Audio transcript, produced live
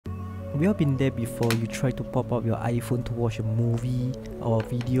We all been there before. You try to pop up your iPhone to watch a movie or a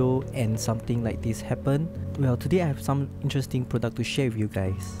video and something like this happen. Well, today I have some interesting product to share with you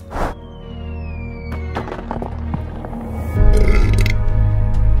guys.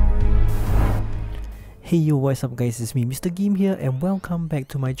 Hey yo, what's up guys, it's me Mr. Game here and welcome back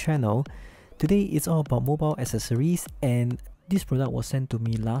to my channel. Today it's all about mobile accessories, and this product was sent to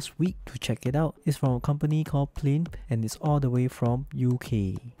me last week to check it out. It's from a company called Plinth and it's all the way from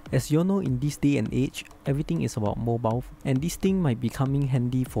UK. As you all know, in this day and age, everything is about mobile and this thing might be coming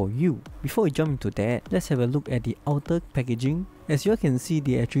handy for you. Before we jump into that, let's have a look at the outer packaging. As you all can see,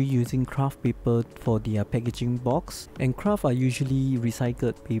 they're actually using craft paper for their packaging box, and craft are usually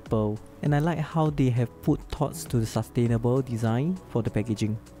recycled paper, and I like how they have put thoughts to the sustainable design for the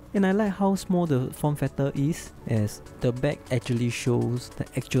packaging. And I like how small the form factor is, as the back actually shows the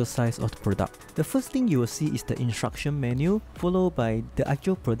actual size of the product. The first thing you will see is the instruction manual, followed by the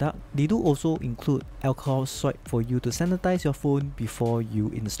actual product. They do also include alcohol swipe for you to sanitize your phone before you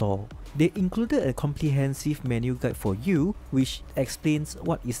install. They included a comprehensive menu guide for you, which explains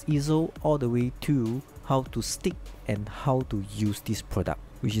what is EZL all the way to how to stick and how to use this product,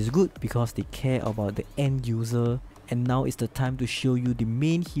 which is good because they care about the end user. And now it's the time to show you the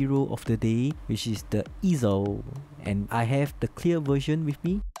main hero of the day, which is the EZL. And I have the clear version with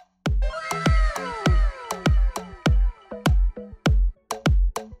me.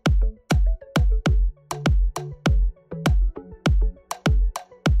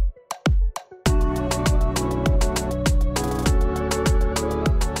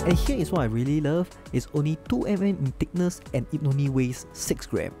 And here is what I really love. It's only 2 mm in thickness and it only weighs 6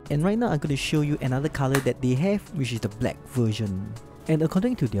 grams. And right now I'm going to show you another color that they have, which is the black version. And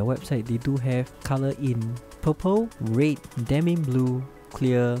according to their website, they do have color in purple, red, denim blue,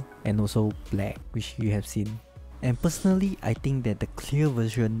 clear, and also black, which you have seen. And personally, I think that the clear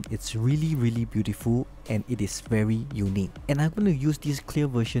version is really beautiful and it is very unique. And I'm going to use this clear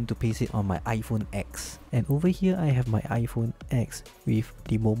version to paste it on my iPhone X. And over here I have my iPhone X with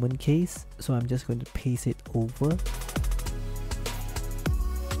the moment case. So I'm just going to paste it over.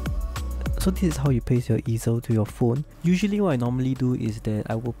 So this is how you paste your EZL to your phone. Usually what I normally do is that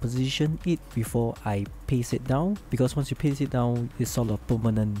I will position it before I paste it down, because once you paste it down, it's sort of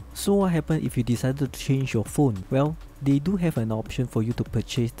permanent. So what happens if you decided to change your phone? Well, they do have an option for you to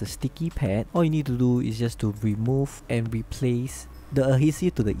purchase the sticky pad. All you need to do is just to remove and replace the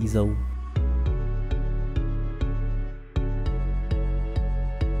adhesive to the EZL.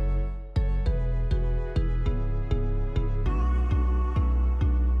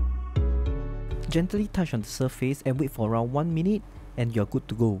 Gently touch on the surface and wait for around 1 minute and you're good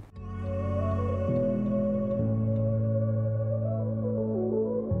to go.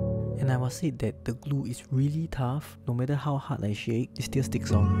 And I must say that the glue is really tough. No matter how hard I shake, it still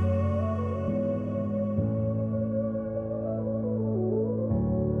sticks on.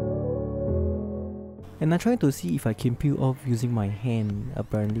 And I tried to see if I can peel off using my hand.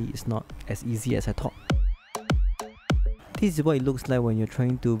 Apparently it's not as easy as I thought. This is what it looks like when you're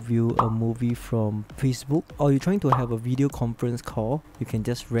trying to view a movie from Facebook, or you're trying to have a video conference call. You can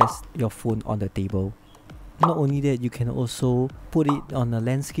just rest your phone on the table. Not only that, you can also put it on a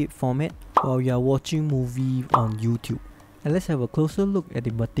landscape format while you are watching movie on YouTube. And let's have a closer look at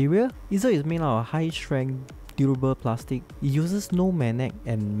the material. EZL is made out of high strength durable plastic. It uses no magnet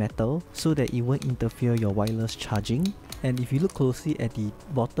and metal so that it won't interfere your wireless charging. And if you look closely at the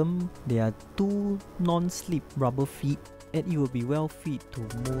bottom, there are 2 non-slip rubber feet, and it will be well fit to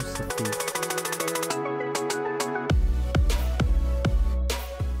most surface.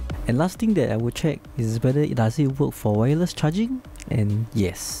 And last thing that I will check is whether does it work for wireless charging, and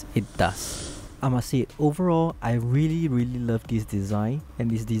yes, it does. I must say, overall, I really love this design,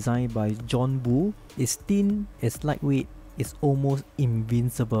 and it's designed by John Boo. It's thin, it's lightweight, it's almost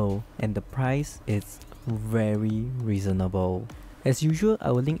invincible, and the price is very reasonable. As usual,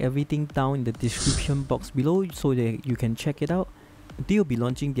 I will link everything down in the description box below so that you can check it out. They will be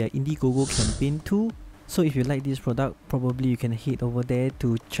launching their Indiegogo campaign too. So if you like this product, probably you can head over there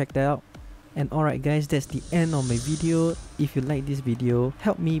to check that out. And alright guys, that's the end of my video. If you like this video,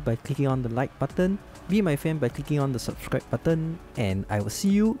 help me by clicking on the like button. Be my fan by clicking on the subscribe button. And I will see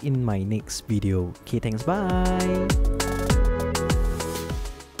you in my next video. Okay, thanks, bye!